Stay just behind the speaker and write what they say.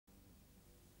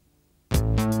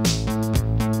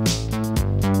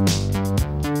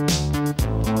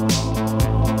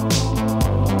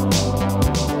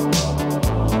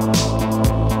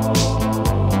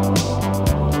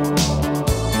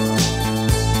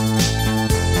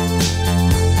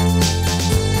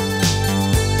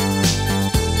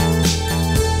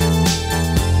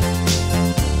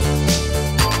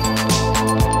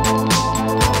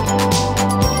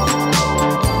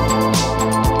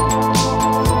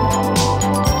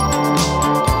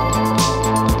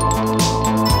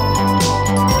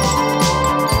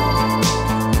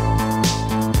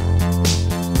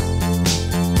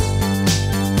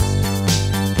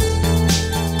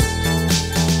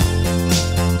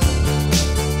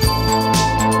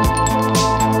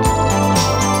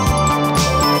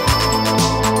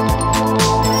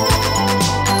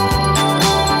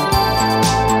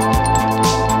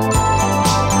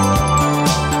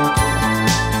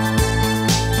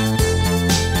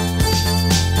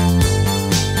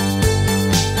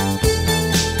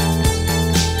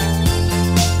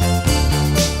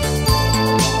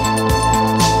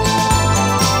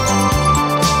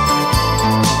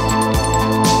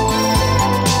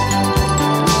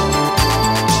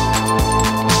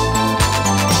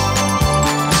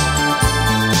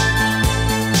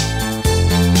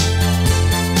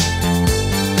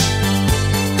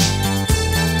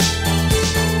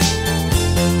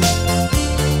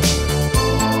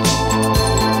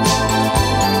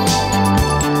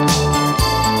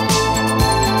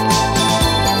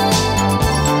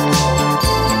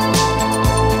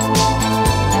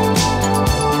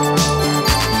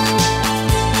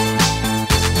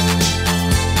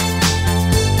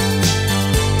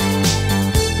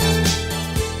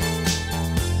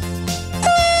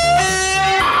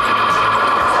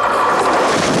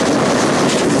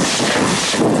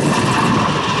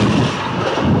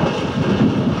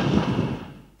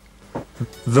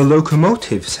The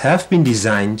locomotives have been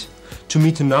designed to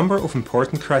meet a number of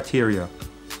important criteria.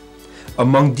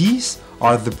 Among these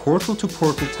are the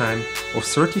portal-to-portal time of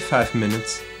 35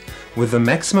 minutes with a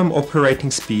maximum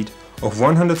operating speed of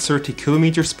 130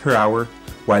 km per hour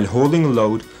while holding a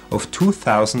load of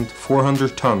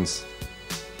 2,400 tons.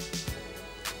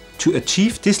 To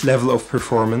achieve this level of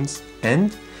performance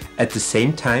and, at the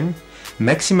same time,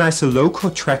 maximize the loco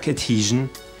track adhesion,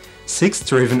 6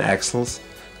 driven axles,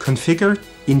 configured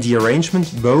in the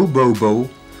arrangement bow-bow-bow,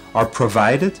 are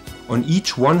provided on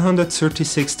each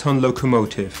 136-ton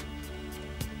locomotive.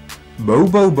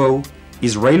 Bow-bow-bow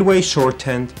is railway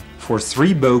shorthand for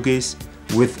 3 bogies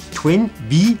with twin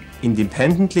B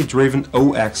independently driven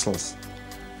O axles.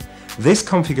 This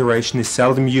configuration is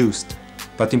seldom used,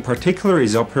 but in particular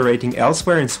is operating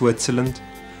elsewhere in Switzerland,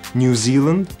 New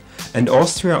Zealand and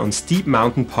Austria on steep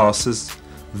mountain passes,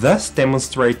 thus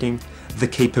demonstrating the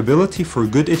capability for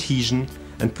good adhesion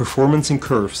and performance in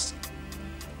curves.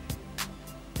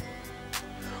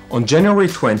 On January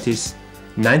 20,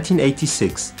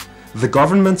 1986, the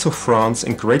governments of France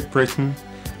and Great Britain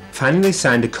finally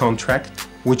signed a contract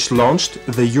which launched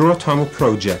the Eurotunnel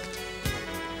project.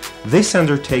 This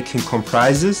undertaking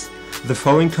comprises the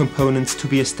following components to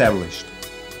be established.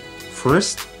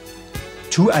 First,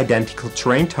 2 identical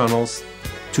train tunnels,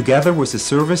 together with a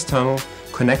service tunnel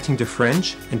connecting the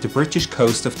French and the British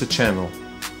coast of the Channel.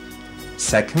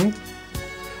 Second,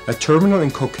 a terminal in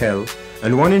Coquelles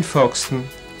and one in Folkestone,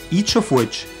 each of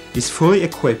which is fully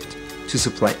equipped to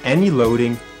supply any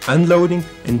loading, unloading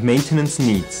and maintenance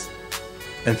needs.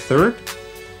 And third,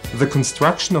 the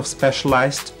construction of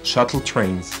specialized shuttle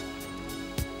trains.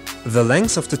 The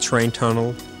length of the train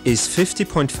tunnel is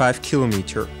 50.5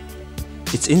 km.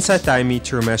 Its inside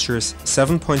diameter measures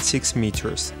 7.6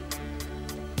 meters.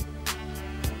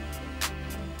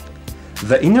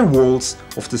 The inner walls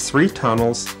of the 3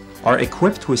 tunnels are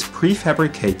equipped with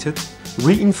prefabricated,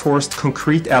 reinforced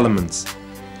concrete elements,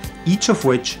 each of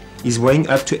which is weighing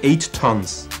up to 8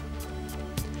 tons.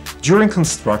 During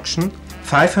construction,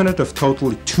 500 of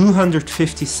totally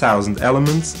 250,000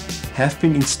 elements have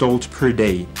been installed per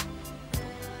day.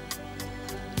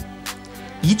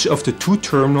 Each of the 2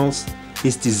 terminals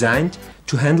is designed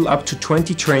to handle up to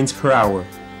 20 trains per hour.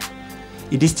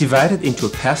 It is divided into a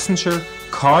passenger,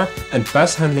 car and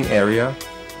bus handling area,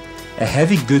 a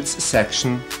heavy goods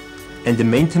section and a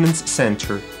maintenance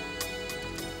center.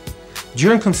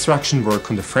 During construction work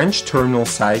on the French terminal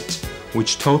site,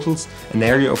 which totals an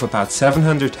area of about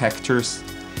 700 hectares,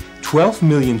 12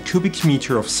 million cubic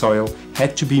meters of soil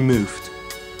had to be moved.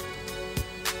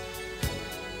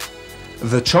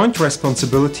 The joint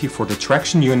responsibility for the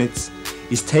traction units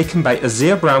is taken by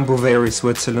Asea Brown Boveri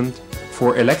Switzerland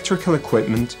for electrical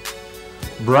equipment,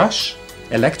 Brush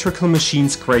Electrical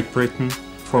Machines Great Britain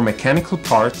for mechanical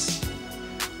parts,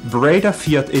 Breda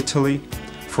Fiat Italy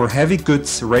for heavy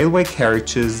goods railway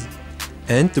carriages,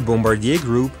 and the Bombardier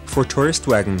Group for tourist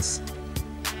wagons.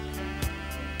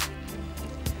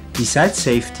 Besides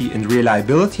safety and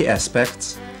reliability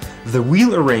aspects, the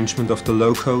wheel arrangement of the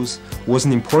locos was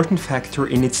an important factor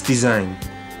in its design.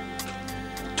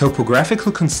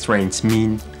 Topographical constraints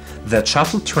mean that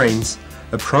shuttle trains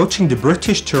approaching the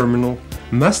British terminal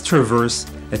must traverse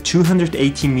a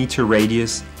 280-meter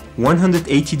radius,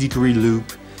 180-degree loop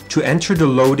to enter the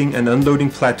loading and unloading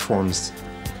platforms.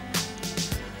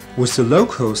 With the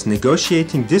locos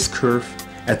negotiating this curve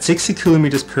at 60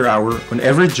 km per hour on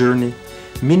every journey,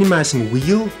 minimizing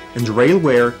wheel and rail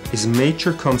wear is a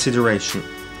major consideration.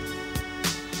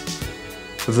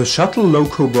 The shuttle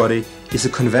loco body is a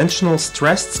conventional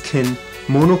stressed skin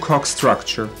monocoque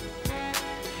structure.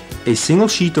 A single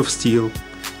sheet of steel,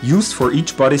 used for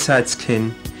each bodyside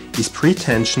skin, is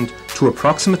pre-tensioned to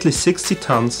approximately 60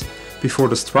 tons before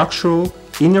the structural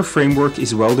inner framework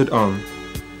is welded on.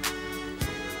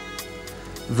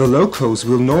 The locos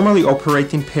will normally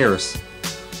operate in pairs,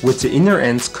 with the inner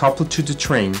ends coupled to the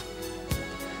train.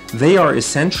 They are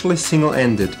essentially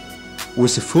single-ended,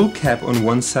 with a full cab on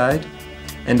one side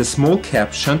and a small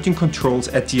cab shunting controls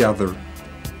at the other.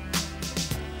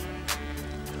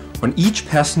 On each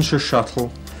passenger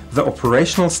shuttle, the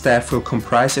operational staff will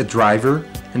comprise a driver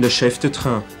and a chef de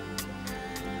train.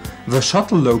 The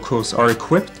shuttle locos are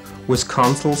equipped with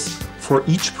consoles for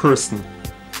each person.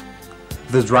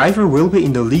 The driver will be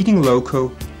in the leading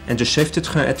loco and the chef de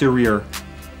train at the rear.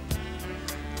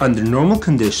 Under normal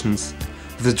conditions,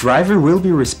 the driver will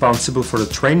be responsible for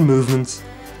the train movements,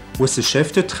 with the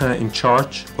chef de train in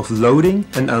charge of loading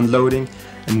and unloading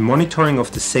and monitoring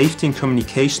of the safety and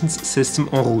communications system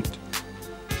en route.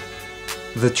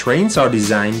 The trains are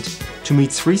designed to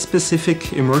meet 3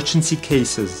 specific emergency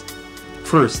cases.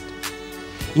 First,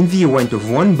 In the event of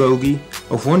one bogie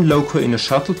of one loco in a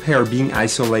shuttle pair being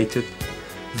isolated,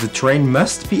 the train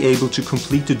must be able to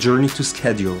complete the journey to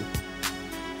schedule.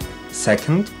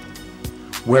 Second,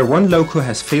 where one loco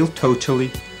has failed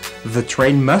totally, the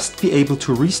train must be able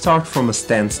to restart from a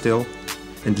standstill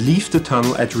and leave the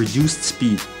tunnel at reduced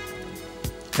speed.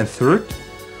 And third,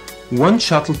 one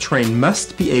shuttle train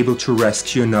must be able to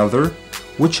rescue another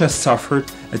which has suffered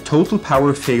a total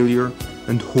power failure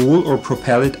and haul or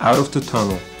propel it out of the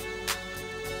tunnel.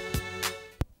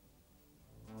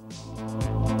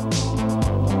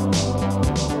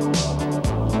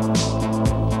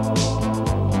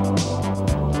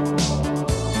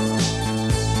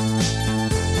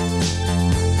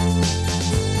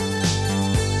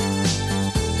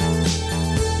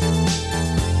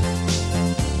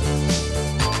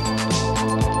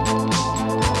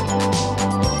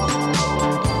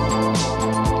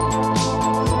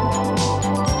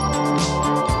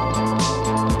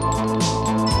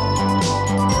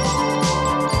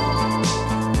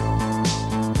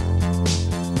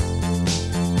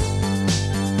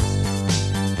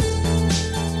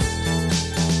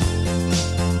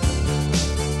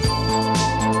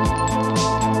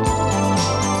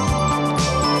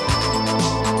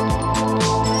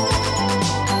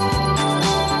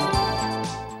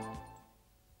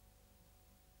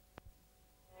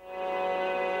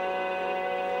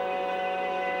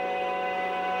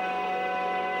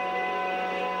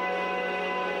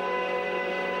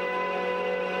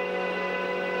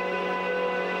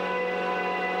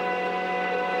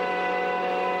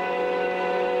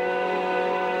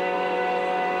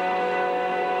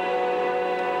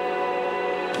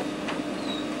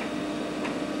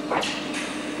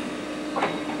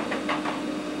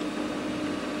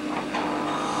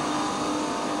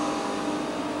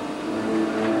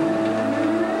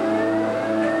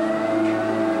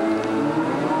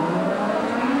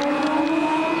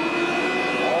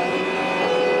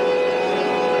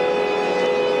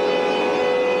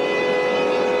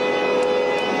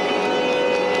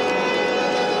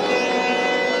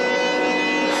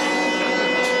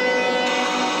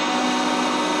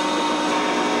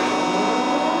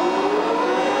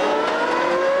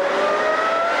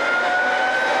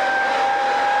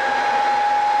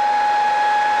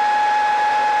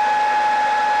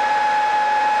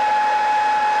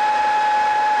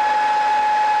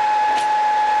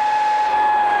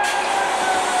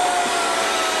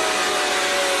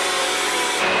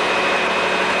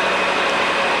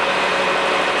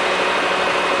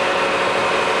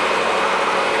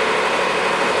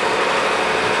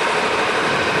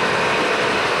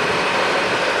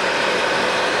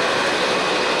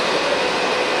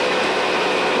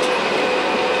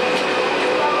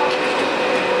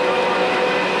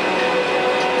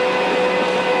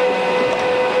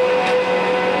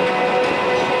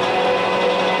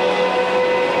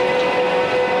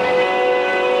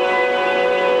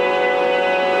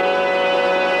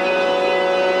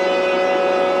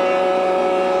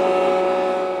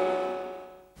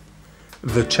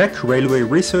 The Czech Railway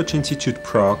Research Institute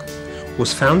Prague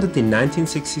was founded in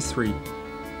 1963.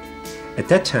 At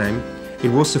that time, it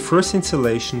was the first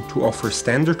installation to offer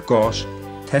standard gauge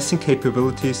testing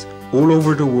capabilities all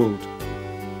over the world.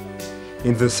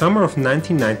 In the summer of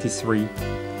 1993,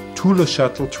 two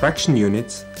shuttle traction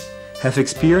units have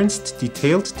experienced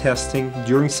detailed testing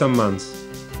during some months.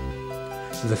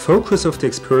 The focus of the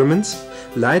experiments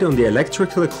lied on the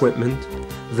electrical equipment,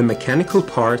 the mechanical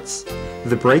parts,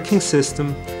 the braking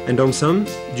system, and on some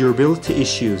durability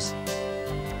issues.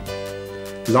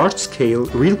 Large-scale,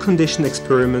 real-condition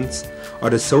experiments are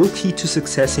the sole key to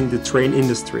success in the train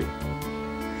industry.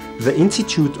 The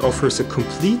Institute offers a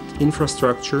complete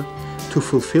infrastructure to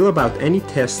fulfill about any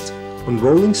tests on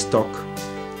rolling stock,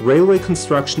 railway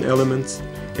construction elements,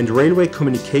 and railway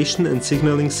communication and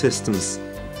signaling systems.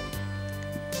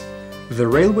 The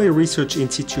Railway Research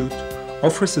Institute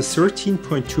offers a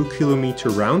 13.2 kilometer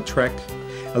round track,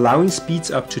 allowing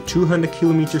speeds up to 200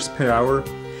 kilometers per hour,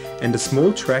 and a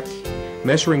small track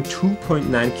measuring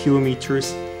 2.9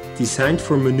 kilometers, designed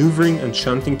for maneuvering and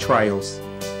shunting trials.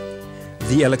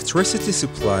 The electricity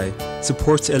supply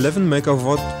supports 11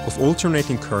 MW of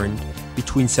alternating current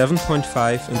between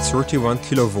 7.5 and 31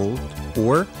 kV,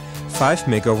 or 5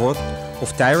 MW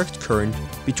of direct current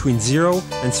between 0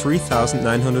 and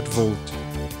 3900 volt.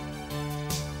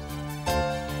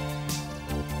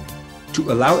 To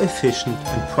allow efficient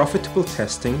and profitable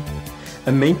testing,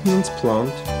 a maintenance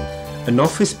plant, an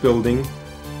office building,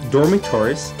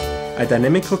 dormitories, a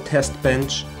dynamical test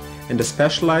bench, and a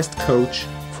specialized coach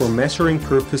for measuring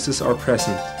purposes are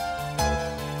present.